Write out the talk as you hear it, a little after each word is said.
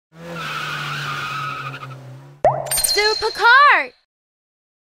Picard!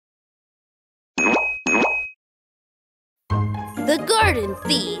 The Garden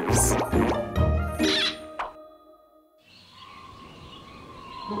Thieves.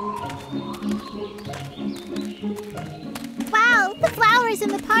 Wow, the flowers in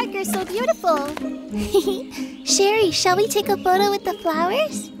the park are so beautiful. Sherry, shall we take a photo with the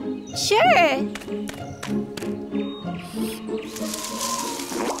flowers? Sure.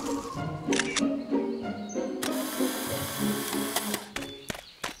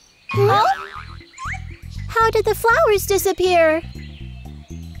 Huh? How did the flowers disappear?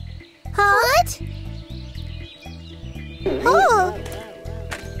 What? Oh!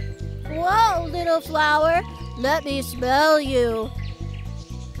 Whoa, little flower. Let me smell you.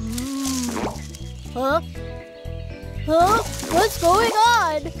 Huh? Huh? What's going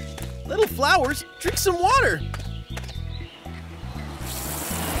on? Little flowers, drink some water.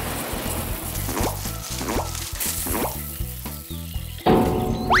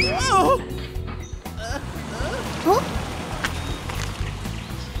 Whoa! Huh?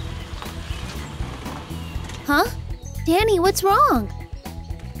 Huh? Danny, what's wrong?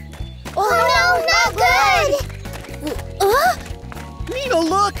 Oh no, not good! Nina,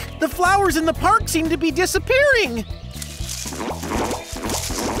 look! The flowers in the park seem to be disappearing.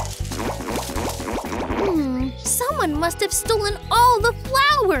 Someone must have stolen all the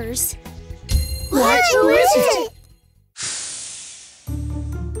flowers. What? Who is it?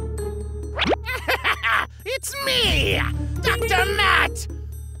 It's me, Dr. Matt!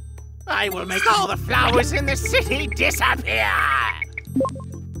 I will make all the flowers in the city disappear!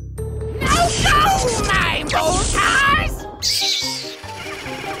 Now go, my mortars!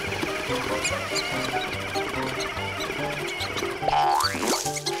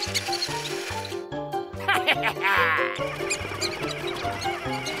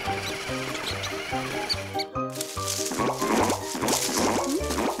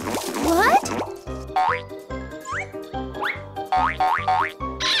 What?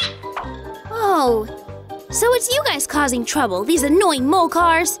 Oh, so it's you guys causing trouble, these annoying mole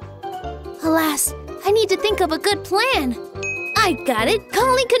cars. Alas, I need to think of a good plan. I got it,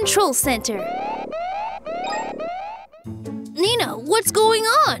 calling Control Center. Nina, what's going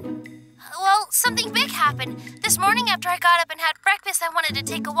on? Well, something big happened. This morning after I got up and had breakfast, I wanted to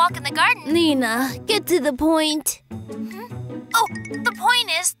take a walk in the garden. Nina, get to the point. Oh, the point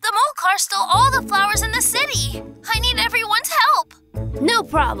is, the mole car stole all the flowers in the city. I need everyone's help. No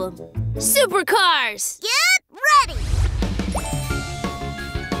problem. Supercars! Get ready!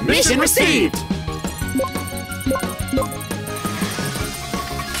 Mission received!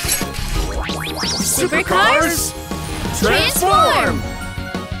 Supercars, transform!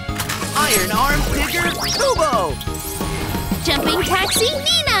 Iron Arm Digger Kubo! Jumping Taxi,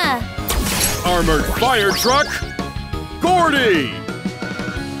 Nina! Armored Fire Truck, Gordy!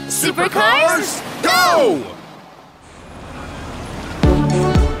 Supercars, Go!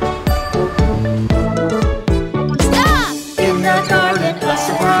 stop! In the garden, a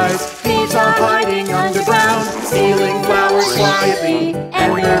surprise. Thieves are hiding underground, stealing flowers quietly,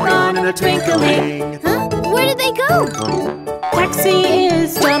 and they're gone in a twinkling. Huh? Where did they go? Taxi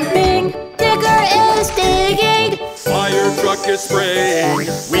is jumping, Digger is digging. Fire Truck is spraying.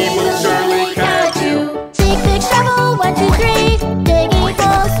 We will surely catch you. Big, big shovel, 1, 2, 3. Digging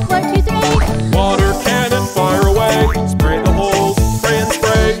holes, 1, 2, 3. Water cannon fire away. Spray the holes, spray and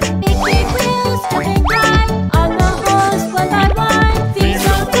spray. Big, big wheels, jumping dry. On the holes, 1 by 1. Thieves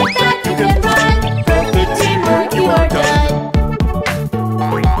don't think that you can run. Perfect teamwork, you are done.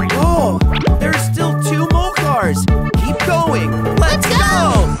 Oh, there's still 2 mole cars. Keep going. Let's go!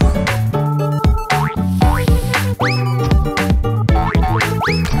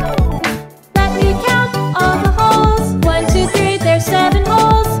 Let me count all the holes. 1, 2, 3, there's 7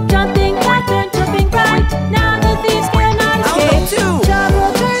 holes. Jumping left and jumping right. Now the thieves cannot I'll go escape. too.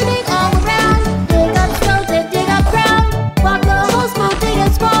 Shovel turning all around. Dig up stones and dig up ground. Block the holes both big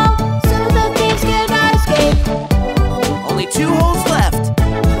and small, so the thieves cannot escape. Only 2 holes left.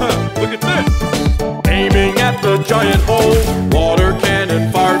 Huh, look at this. Aiming at the giant hole. Water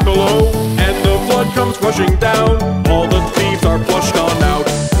cannon fired below. And the flood comes rushing down. All the thieves are flushed on out.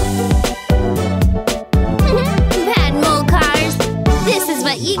 Bad mole cars. This is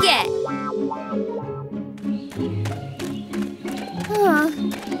what you get.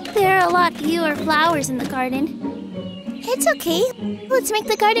 There are a lot fewer flowers in the garden. It's okay. Let's make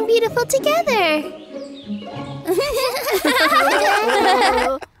the garden beautiful together.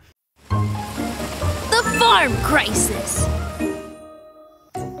 The farm crisis.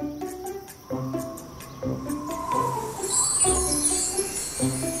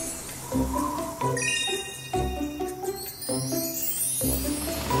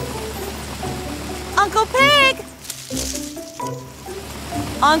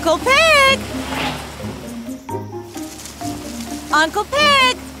 Uncle Pig! Uncle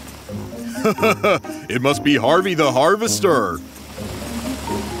Pig! It must be Harvey the Harvester.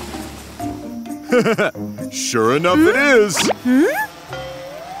 Sure enough, it is.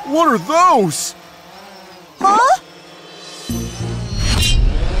 What are those? Huh?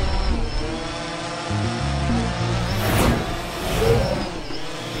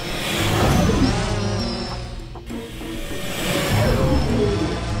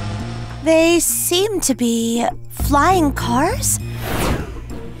 They seem to be flying cars?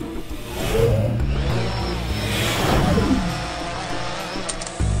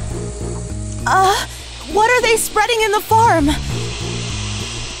 What are they spreading in the farm?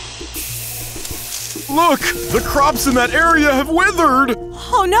 Look, the crops in that area have withered.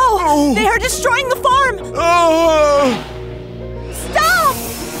 Oh no! They are destroying the farm! Stop!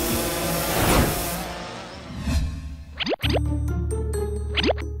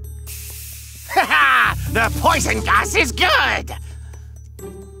 The poison gas is good!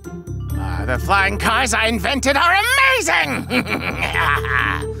 The flying cars I invented are amazing!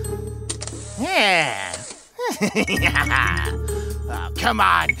 Yeah. Oh, come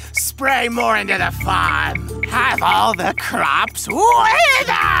on, spray more into the farm. Have all the crops wither!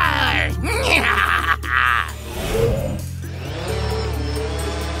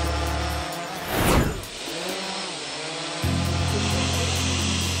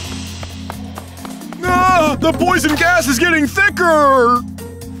 The poison gas is getting thicker!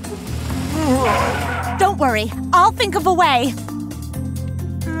 Don't worry, I'll think of a way.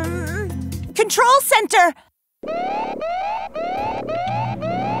 Control center!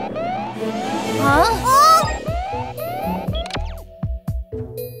 Huh?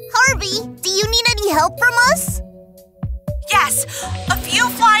 Harvey, do you need any help from us? Yes, a few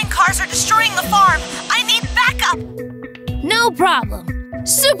flying cars are destroying the farm. I need backup. No problem.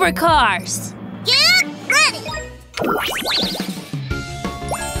 Supercars. Get ready.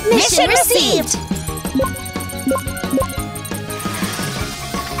 Mission received.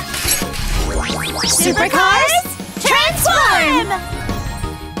 Supercars, transform!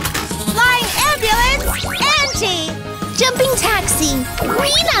 Flying ambulance, Angie! Jumping taxi,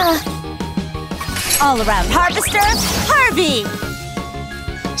 Rena! All-around harvester, Harvey!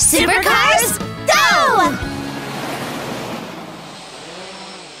 Supercars, go!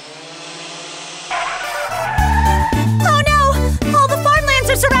 Oh no! All the farmlands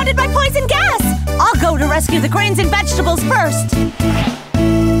are surrounded by poison gas! I'll go to rescue the grains and vegetables first!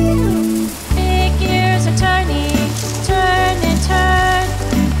 Big gears are turning, turn and turn.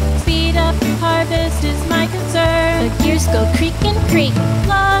 Speed up harvest is my concern. The gears go creak and creak.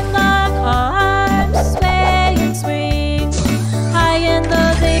 Long, long arms sway and swing. High and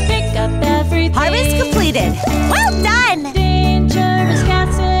low they pick up everything. Harvest completed! Well done! Dangerous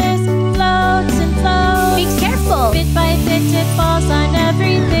gases, floats and floats. Be careful. Bit by bit it falls on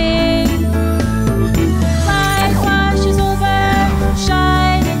everything. Light washes over,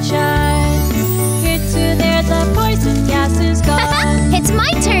 shine and shine. Here to there the poison gas is gone. It's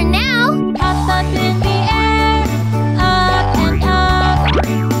my turn now. Up, up in the air, up and up.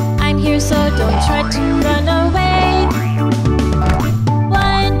 I'm here so don't try to run away.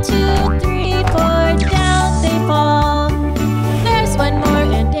 1, 2, 3, 4, down they fall. There's one more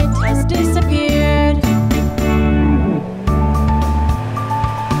and it has disappeared.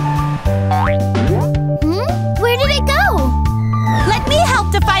 Where did it go? Let me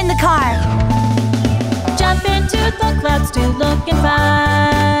help to find the car! Jump into the clouds to look and find.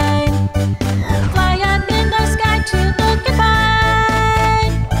 Fly up in the sky to look and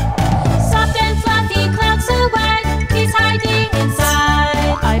find. Soft and fluffy clouds so white, he's hiding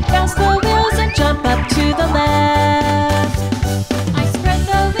inside. I bounce the wheels and jump up to the left. I spread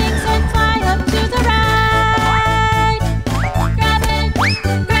the wings and fly up to the right.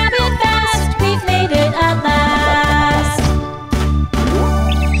 Grab it fast, we've made it at last.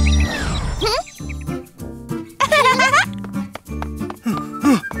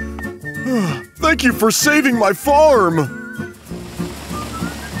 Thank you for saving my farm!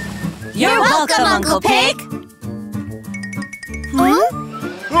 You're welcome, Uncle Pig!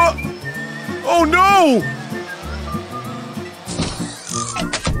 Oh no!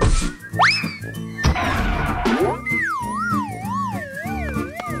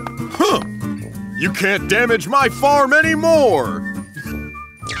 Huh! You can't damage my farm anymore!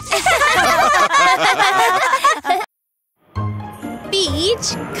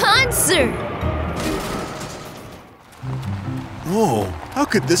 Beach concert. Oh, how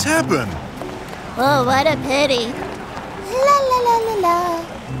could this happen? Oh, what a pity. La la la la la.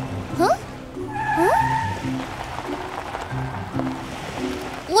 Huh? Huh?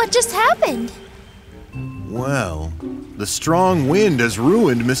 What just happened? Well, the strong wind has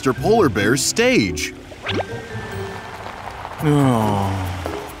ruined Mr. Polar Bear's stage.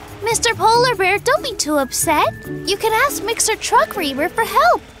 Mr. Polar Bear, don't be too upset. You can ask Mixer Truck Reaver for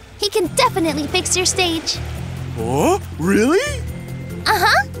help. He can definitely fix your stage. Oh, really?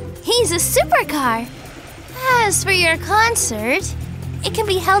 Uh-huh. He's a supercar. As for your concert, it can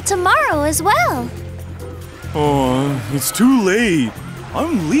be held tomorrow as well. Oh, it's too late.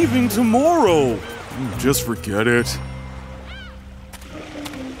 I'm leaving tomorrow. Just forget it.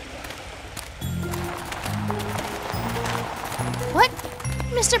 What?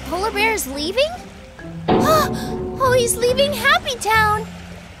 Mr. Polar Bear is leaving? Oh, he's leaving Happy Town.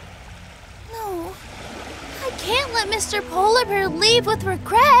 No, I can't let Mr. Polar Bear leave with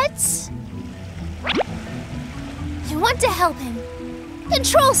regrets. I want to help him.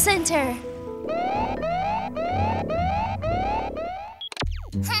 Control Center.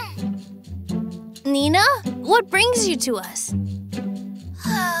 Nina, what brings you to us?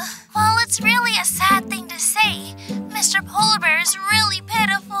 Well, it's really a sad thing to say. Mr. Polar Bear is really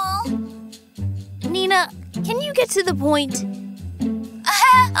pitiful. Nina, can you get to the point?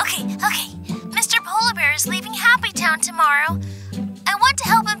 Okay. Mr. Polar Bear is leaving Happy Town tomorrow. I want to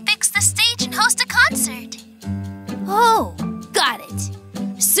help him fix the stage and host a concert. Oh, got it.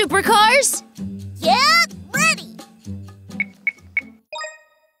 Supercars? Yeah, ready.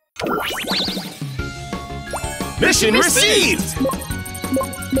 Mission received!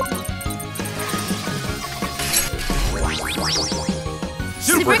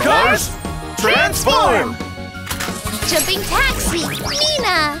 Supercars, transform! Jumping taxi,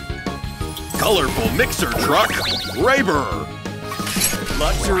 Nina. Colorful mixer truck, Raber.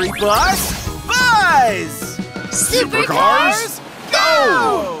 Luxury bus, Buzz! Supercars,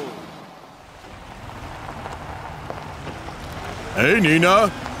 go! Hey,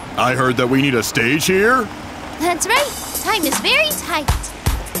 Nina. I heard that we need a stage here. That's right. Time is very tight.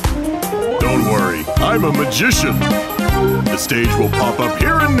 Don't worry, I'm a magician. The stage will pop up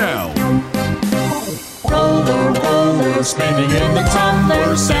here and now. Roller, roller, spinning in the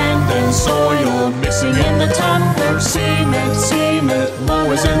tumbler, sand and soil mixing in the tumbler, cement, cement,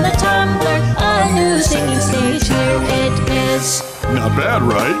 lowers in the tumbler, a new singing stage, here it is. Not bad,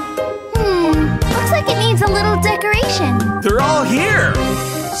 right? Looks like it needs a little decoration. They're all here!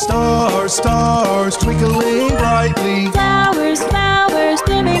 Stars, stars, twinkling brightly. Flowers, flowers,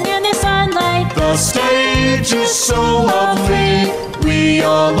 blooming in the sunlight. The stage is so lovely, we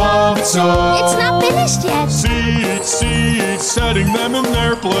all love it so. It's not finished yet. Seats, seats, setting them in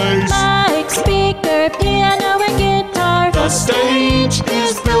their place. Mic, speaker, piano, and guitar. The stage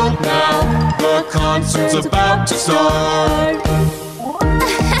is built now, the concert's about to start.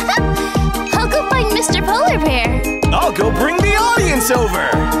 I'll go find Mr. Polar Bear. I'll go bring the audience over!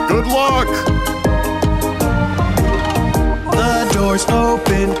 Good luck! The doors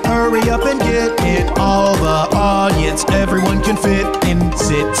open, hurry up and get in. All the audience, everyone can fit in.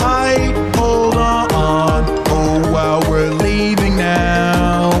 Sit tight, hold on. Oh wow, we're leaving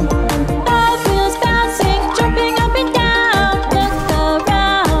now. The wheels bouncing, jumping up and down. Look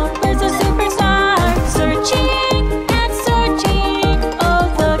around, where's a superstar? Searching and searching. Oh,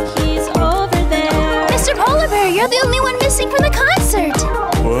 look, he's over there. Mr. Polar Bear, you're the only one missing from the concert.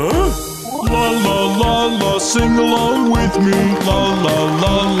 Huh? La la la la, sing along with me. La la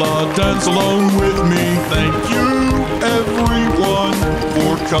la la, dance along with me. Thank you, everyone,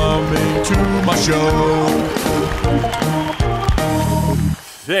 for coming to my show.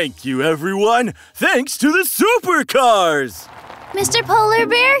 Thank you, everyone. Thanks to the supercars. Mr. Polar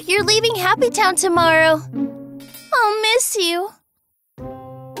Bear, you're leaving Happy Town tomorrow. I'll miss you.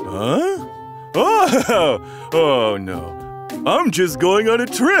 Huh? Oh no. I'm just going on a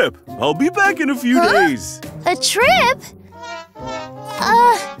trip. I'll be back in a few days. A trip?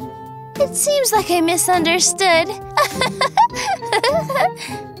 It seems like I misunderstood.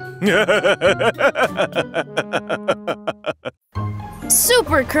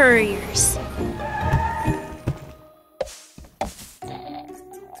 Super Couriers.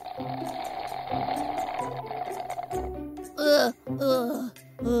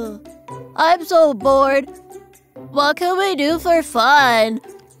 I'm so bored. What can we do for fun?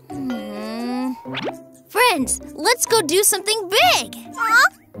 Friends, let's go do something big. Huh?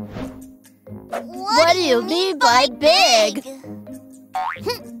 What do you mean by big?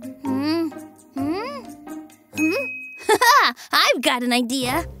 I've got an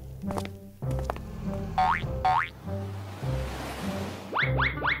idea.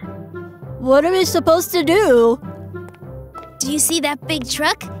 What are we supposed to do? Do you see that big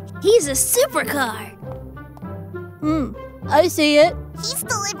truck? He's a supercar. I see it. He's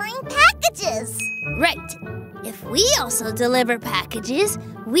delivering packages. Right. If we also deliver packages,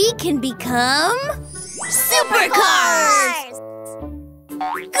 we can become supercars!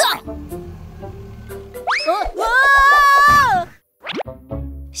 Go! Whoa!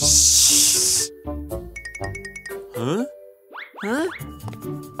 Shh! Huh? Huh?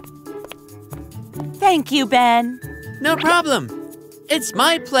 Thank you, Ben. No problem. It's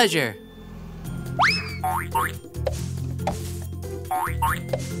my pleasure.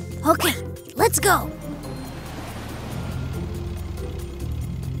 Okay, let's go.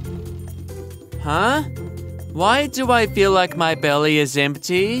 Huh? Why do I feel like my belly is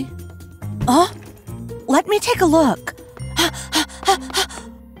empty? Let me take a look.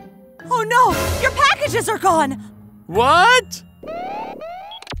 Oh no! Your packages are gone! What?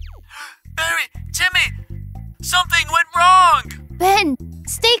 Barry, Timmy, something went wrong! Ben,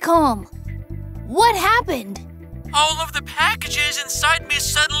 stay calm. What happened? All of the packages inside me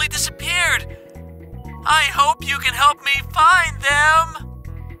suddenly disappeared. I hope you can help me find them.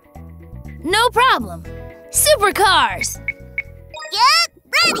 No problem. Supercars! Get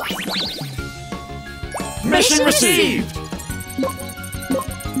ready! Mission received!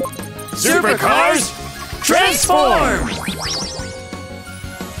 Supercars, transform!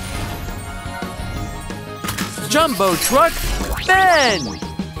 Jumbo truck, Ben!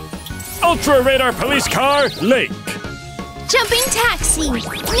 Ultra radar police car, Lake! Jumping taxi,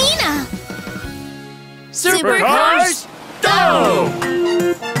 Nina! Supercars, go!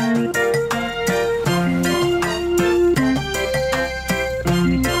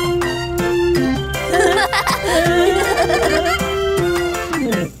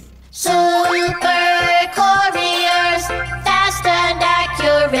 Super couriers, fast and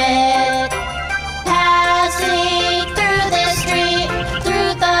accurate, passing through the street,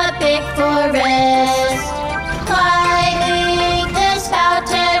 through the big forest, climbing this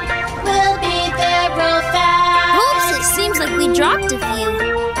mountain, we'll be there real fast. Oops, it seems like we dropped a few.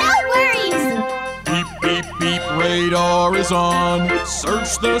 No worries! Beep, beep, beep, radar is on.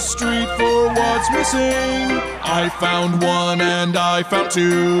 Search the street for what's missing. I found one and I found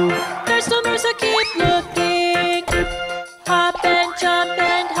two. There's no more, so keep looking. Hop and jump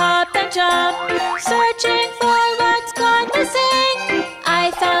and hop and jump, searching for what's gone missing.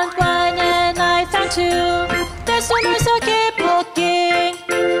 I found one and I found two. There's no more, so keep looking.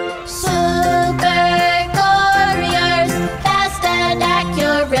 Super couriers, fast and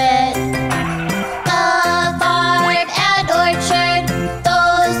accurate. The farm and orchard,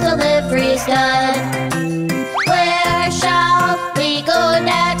 those deliveries done. Where shall we go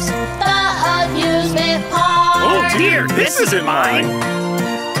next? The amusement park. Oh dear, this isn't mine!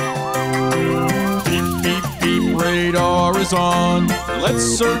 Beep, beep, beep, radar is on. Let's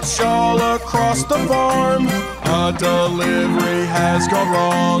search all across the farm. A delivery has gone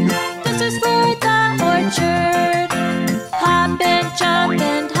wrong. This is for the orchard. Hop and jump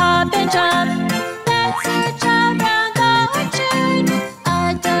and hop and jump. Let's search around the orchard. A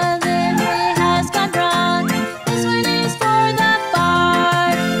delivery has gone wrong. This one is for the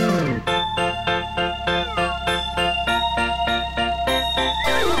farm.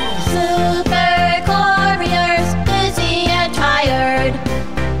 Super couriers, busy and tired.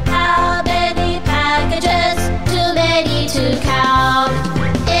 How many packages? Too many to count.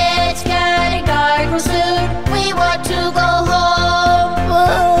 It's getting dark real soon. We want to go home.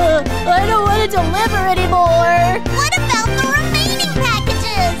 I don't want to deliver anymore. What about the remaining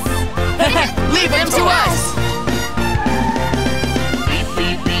packages? Leave them to us! Beep,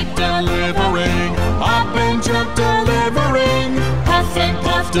 beep, beep, delivering. Hop and jump, delivering. Puff and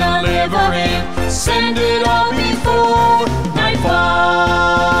puff, delivering. Send it all before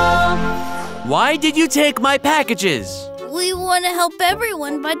nightfall. Why did you take my packages? We want to help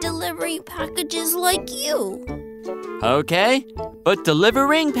everyone by delivering packages like you. Okay, but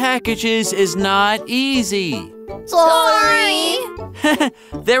delivering packages is not easy. Sorry.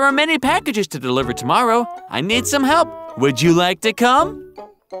 There are many packages to deliver tomorrow. I need some help. Would you like to come?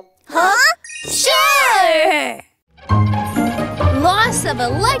 Huh? Sure! Loss of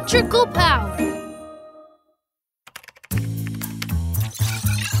electrical power.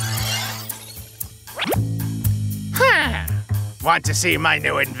 Want to see my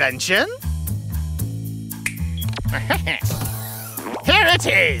new invention? Here it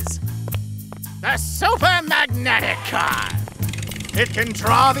is! The super magnetic car! It can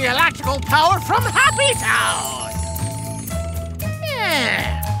draw the electrical power from Happy Town!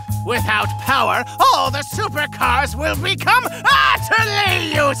 Yeah. Without power, all the supercars will become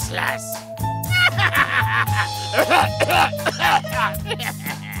utterly useless!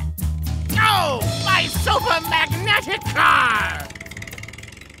 Oh, my super magnetic car!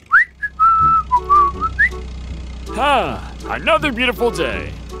 Another beautiful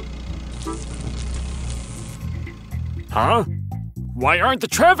day. Huh? Why aren't the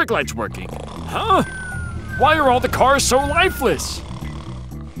traffic lights working? Huh? Why are all the cars so lifeless?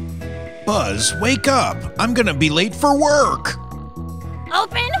 Buzz, wake up. I'm gonna be late for work.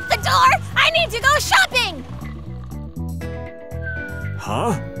 Open the door! I need to go shopping!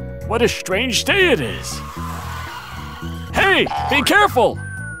 Huh? What a strange day it is. Hey, be careful!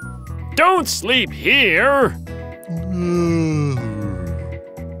 Don't sleep here!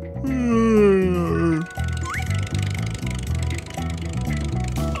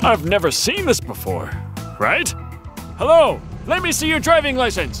 I've never seen this before, right? Hello, let me see your driving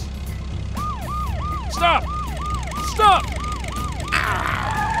license. Stop! Stop!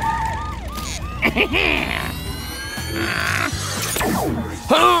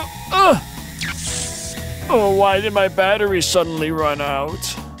 Oh, why did my battery suddenly run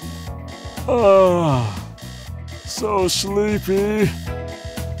out? Oh, so sleepy.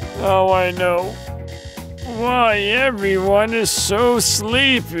 Now I know why everyone is so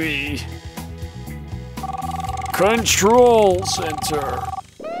sleepy. Control Center.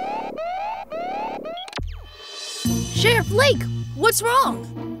 Sheriff Lake, what's wrong?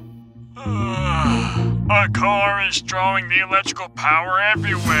 A car is drawing the electrical power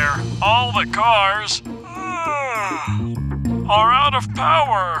everywhere. All the cars are out of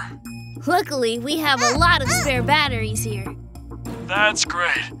power. Luckily, we have a lot of spare batteries here. That's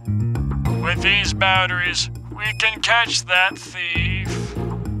great. With these batteries, we can catch that thief.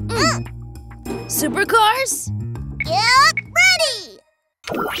 Supercars? Get ready!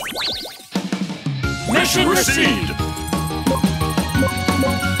 Mission received!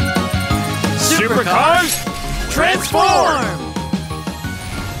 Supercars, transform!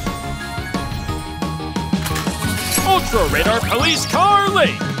 Ultra Radar Police Car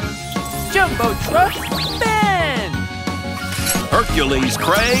Lake! Jumbo Truck, Ben! Hercules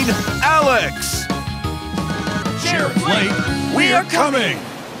Crane, Alex! Sheriff Lake, we are coming!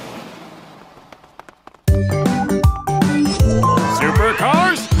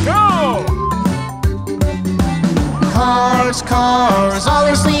 Supercars, go! Cars, all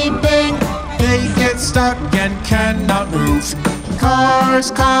are sleeping. They get stuck and cannot move.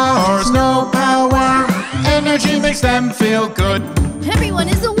 Cars, no power. Energy makes them feel good. Everyone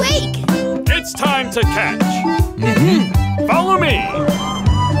is awake! It's time to catch. Follow me.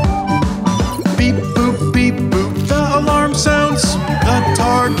 Beep, boop, the alarm sounds. The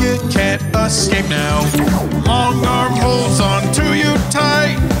target can't escape now. Long arm holds on to you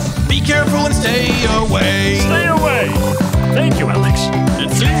tight. Be careful and stay away. Stay away. Thank you, Alex.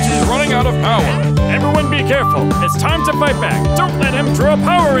 It seems he's running out of power. Everyone be careful. It's time to fight back. Don't let him draw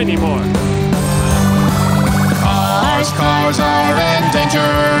power anymore. Cars are in danger.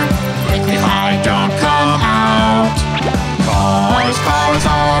 Quickly hide, don't come out. Cars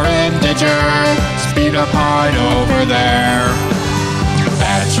are in danger. Speed up, hide over there.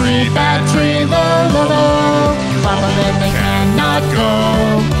 Battery, low. Bubbling, they cannot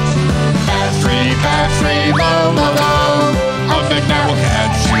go. Battery, low. A big net will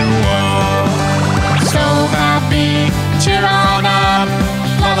catch you all. So happy, cheer on up.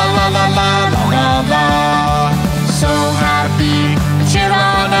 La. So happy, cheer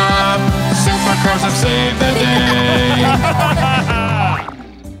on up. Supercars have saved the day.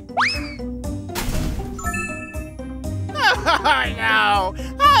 I know.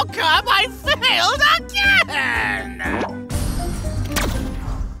 How come I failed again?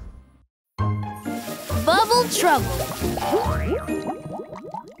 Bubble trouble.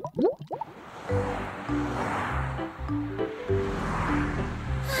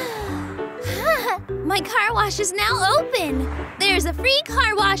 My car wash is now open. There's a free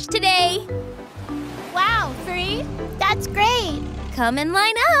car wash today. Wow, free? That's great. Come and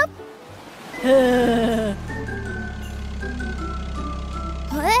line up.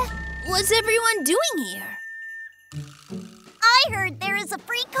 What? What's everyone doing here? I heard there is a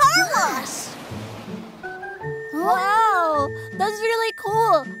free car wash. Wow, that's really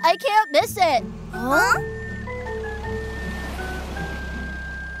cool. I can't miss it. Huh?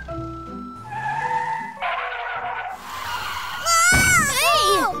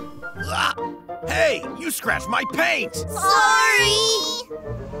 Hey, you scratched my paint! Sorry!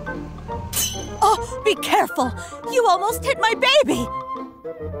 Oh, be careful. You almost hit my baby.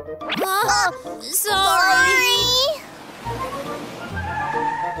 Sorry.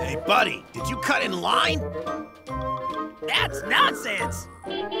 Hey, buddy, did you cut in line? That's nonsense.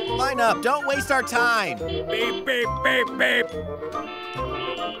 Line up, don't waste our time. Beep.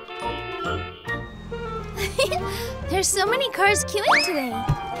 There's so many cars queuing today.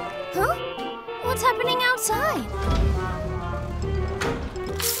 Huh? What's happening outside?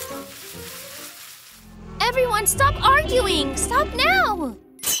 Everyone, stop arguing! Stop now!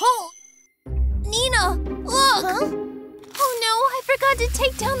 Oh, Nina, look! Huh? Oh no, I forgot to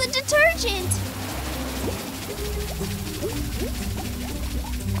take down the detergent!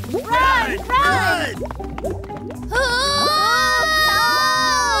 Run! Run!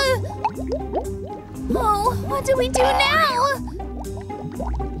 Oh, what do we do now?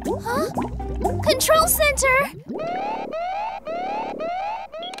 Huh? Control center!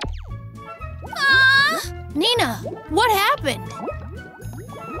 Nina, what happened?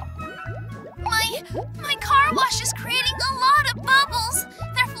 My car wash is creating a lot of bubbles.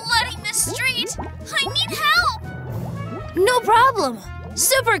 They're flooding the street. I need help. No problem.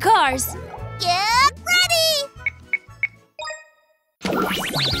 Supercars. Get ready!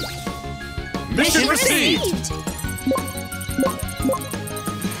 Mission received!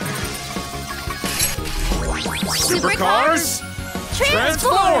 Supercars,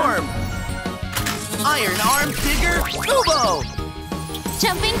 transform! Iron Arm Digger, Kubo!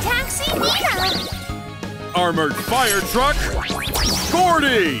 Jumping taxi, Nina. Armored fire truck,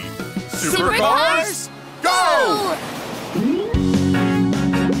 Gordy! Supercars, go!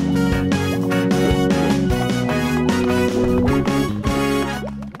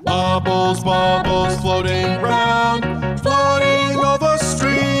 Bubbles, bubbles floating round, floating over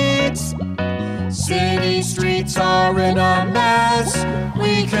streets. City streets are in a mess,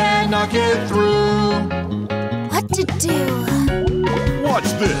 we cannot get through. What to do?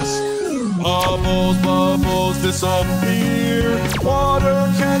 Watch this! Bubbles, bubbles disappear,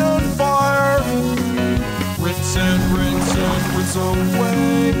 water cannon fire. Rinse and rinse and rinse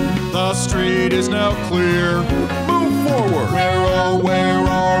away, the street is now clear. Move forward! Where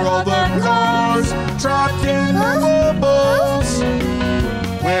are all the cars trapped in the bubbles?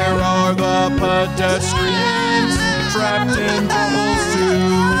 Where are the pedestrians trapped in bubbles too?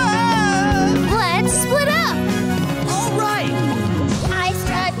 Let's split up. All right! I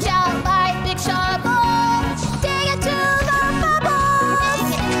stretch out my big shovel, dig into the bubbles.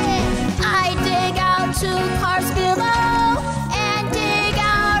 I dig out 2 cars below and dig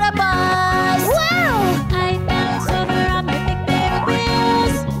out a bus. Wow! I bounce over on my big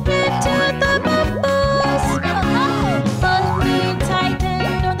wheels into the bubbles. But we tighten,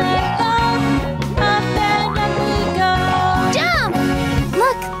 don't let go. Up and up we go. Jump!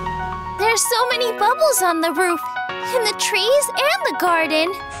 Look, there's so many bubbles on the roof, in the trees and the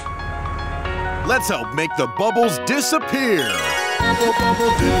garden. Let's help make the bubbles disappear! Bubble,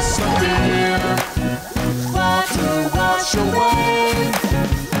 bubble disappear, water wash away.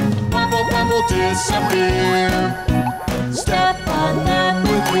 Bubble, bubble disappear, step on them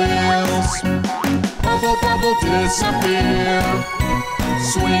with wheels. Bubble, bubble disappear,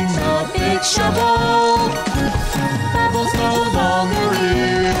 swing the big shovel. Bubbles no longer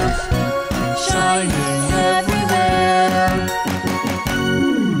here, shining everywhere.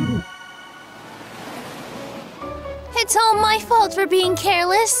 It's all my fault for being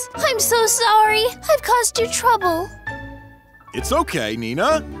careless. I'm so sorry. I've caused you trouble. It's okay,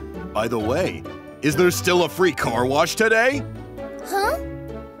 Nina. By the way, is there still a free car wash today? Huh?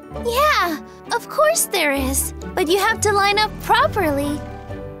 Yeah, of course there is. But you have to line up properly.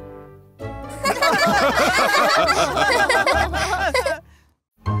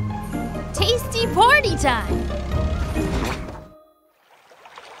 Tasty party time.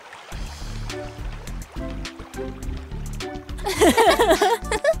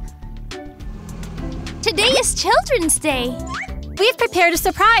 Today is Children's Day. We've prepared a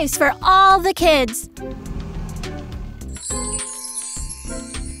surprise for all the kids.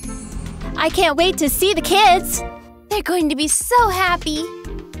 I can't wait to see the kids. They're going to be so happy.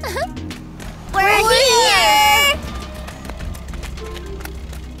 We're here!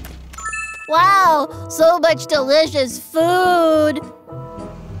 Wow, so much delicious food.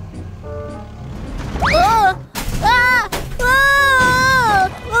 Oh, ah, ah, ah,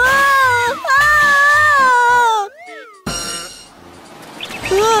 ah.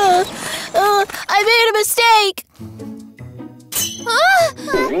 I made a mistake.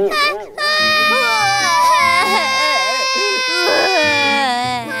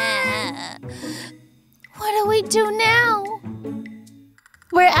 What do we do now?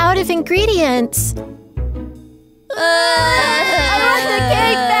 We're out of ingredients. I want the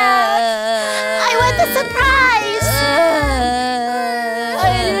cake back. I want the surprise. I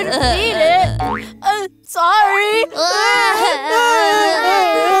didn't eat it. Sorry.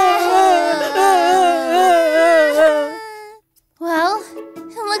 Well,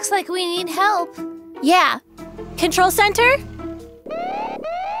 it looks like we need help. Yeah. Control center?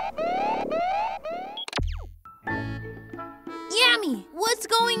 me. What's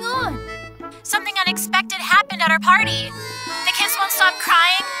going on? Something unexpected happened at our party. The kids won't stop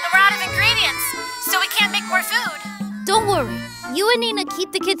crying, and we're out of ingredients, so we can't make more food. Don't worry. You and Nina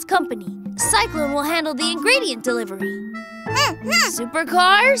keep the kids company. Cyclone will handle the ingredient delivery.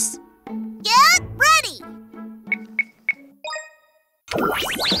 Supercars? Get ready!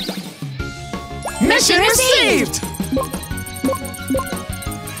 Mission received!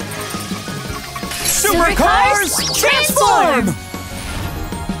 Supercars, transform!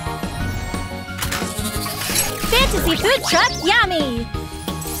 Fantasy food truck, yummy!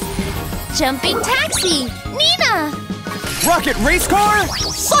 Jumping taxi, Nina! Rocket race car,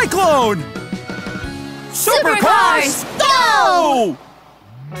 Cyclone! Supercars, go!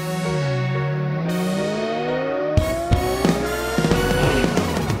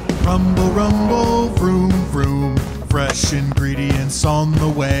 Rumble, rumble, vroom, vroom. Fresh ingredients on the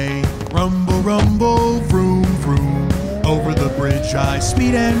way. Rumble, rumble, vroom, vroom. Over the bridge I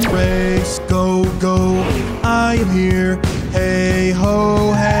speed and race. Go, go, I am here. Hey,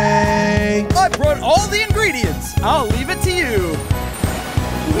 ho, hey. I brought all the ingredients. I'll leave it to you.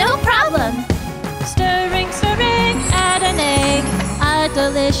 No problem. Stirring, stirring, add an egg. A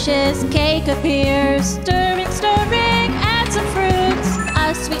delicious cake appears. Stirring, stirring, add some fruits.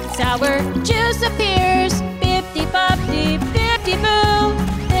 A sweet sour juice appears. Bippity-boppity, bippity-boo.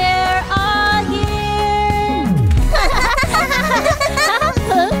 They're all here.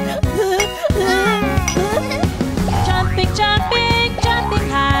 Jumping, jumping, jumping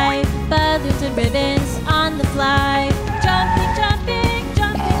high. Balloons and ribbons on the fly. Jumping, jumping,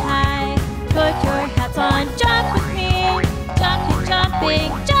 jumping high. Put your hats on, jump with me. Jumping,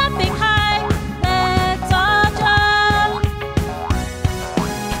 jumping, jumping high. Let's all jump.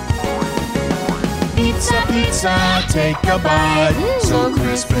 Pizza, pizza, take a bite. So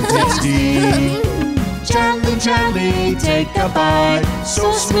crisp and tasty. Jelly, jelly, take a bite.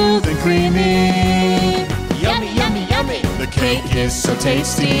 So smooth and creamy. Yummy, yummy, yummy. The cake is so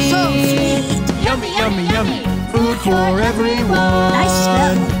tasty. So sweet. Yummy, yummy, yummy. Food for everyone. Nice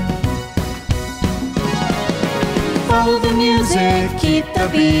smell. Follow the music, keep the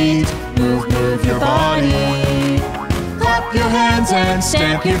beat. Move, move your body. Clap your hands and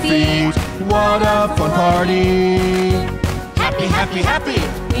stamp your feet. What a fun party. Happy, happy, happy.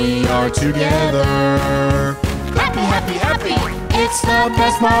 We are together. Happy, happy, happy. It's the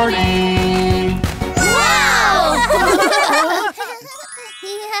best party. Wow!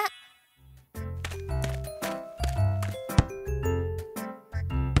 Yeah.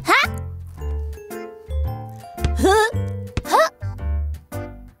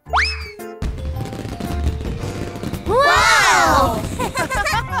 Wow!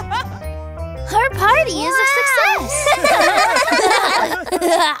 Our party is a success!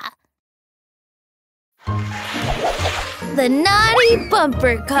 The naughty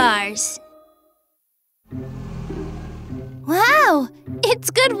bumper cars. Wow, it's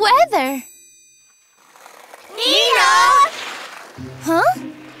good weather. Nina! Huh?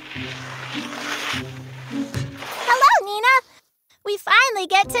 Hello, Nina. We finally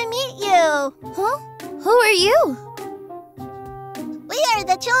get to meet you. Huh? Who are you? We are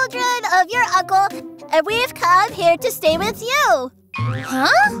the children of your uncle, and we've come here to stay with you.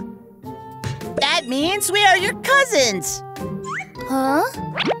 Huh? That means we are your cousins. Huh?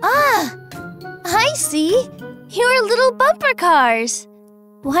 Ah, I see. You're little bumper cars.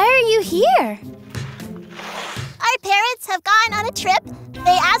 Why are you here? Our parents have gone on a trip.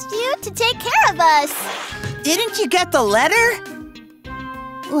 They asked you to take care of us. Didn't you get the letter?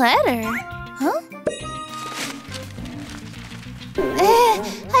 Letter? Huh?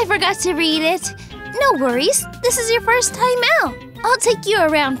 I forgot to read it. No worries. This is your first time out. I'll take you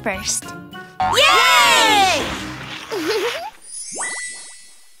around first. Yay!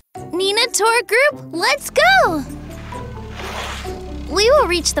 Nina Tour Group, let's go! We will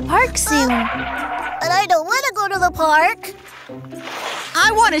reach the park soon. But I don't want to go to the park.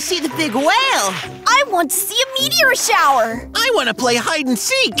 I want to see the big whale. I want to see a meteor shower. I want to play hide and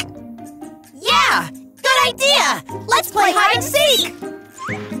seek. Yeah, good idea. Let's play hide and seek.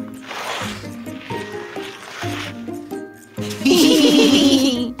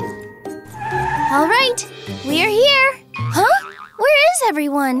 All right, we're here. Huh? Where is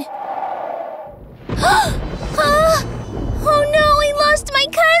everyone? Oh no, I lost my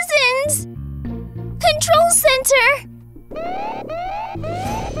cousins! Control center!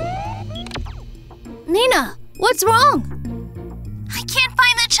 Nina, what's wrong? I can't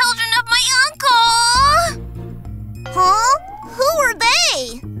find the children of my uncle! Huh? Who are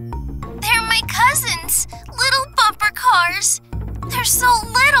they? They're my cousins, little bumper cars. They're so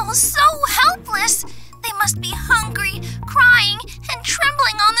little, so helpless. They must be hungry, crying, and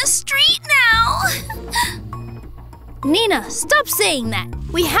Nina, stop saying that.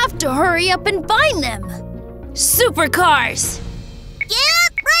 We have to hurry up and find them. Supercars!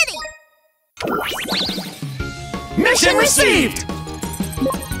 Get ready! Mission received!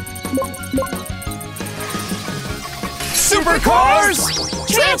 Supercars,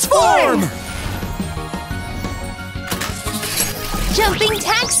 transform! Jumping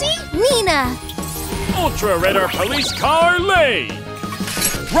taxi, Nina. Ultra radar police car, Lay.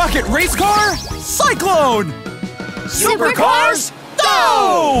 Rocket race car, Cyclone! Supercars,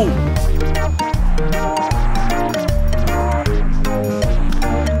 go!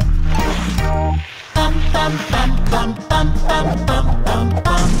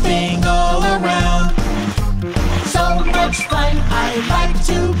 Bumping all around. So much fun, I like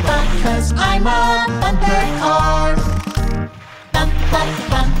to bump, 'cause I'm a bumper car. Bump, bump,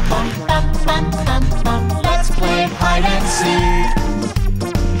 bump, bump, bump, bump, bump, bump. Let's play hide and seek.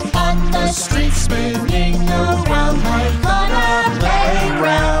 On the street spinning around like on a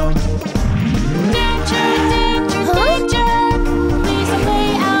playground. Danger, danger, danger! Please don't play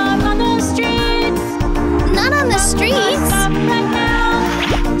out on the streets. Not on the streets. Stop right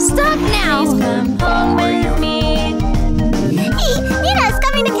now. Stop now. Please come home with me. Hey, Nina's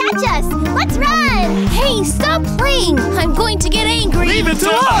coming to catch us! Let's run! Hey, stop playing. I'm going to get angry. Leave it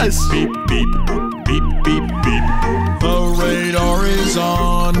to us! Beep, beep, beep, beep, beep. The radar is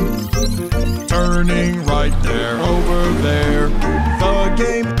on. Turning right there, over there. The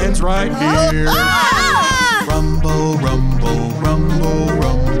game ends right here. Rumble, rumble, rumble,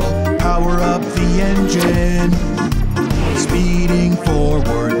 rumble. Power up the engine. Speeding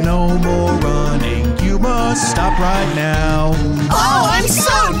forward, no more running. You must stop right now. Oh, I'm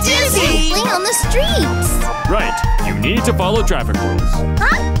so dizzy! Playing on the streets. Right, you need to follow traffic rules.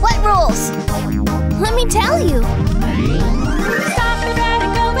 Huh? What rules? Let me tell you. Stop it right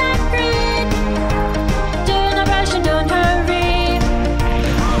and go back green. Do not rush and don't hurry.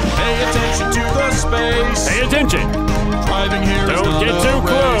 Pay attention to the space. Pay attention. Driving here is Don't not get a too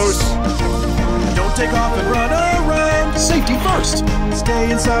race. close. Don't take off and run around. Safety first.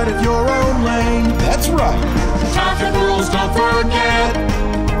 Stay inside of your own lane. That's right. Traffic rules, don't forget.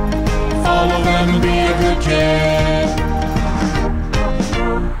 Follow them and be a good kid.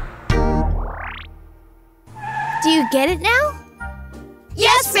 Do you get it now?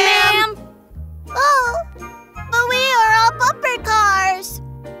 Yes, ma'am! Oh, but we are all bumper cars.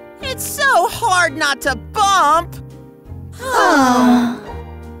 It's so hard not to bump!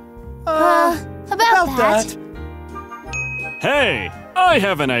 About that. Hey, I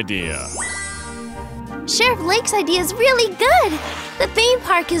have an idea. Sheriff Lake's idea is really good. The theme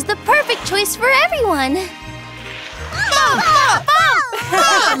park is the perfect choice for everyone. Bump, bump,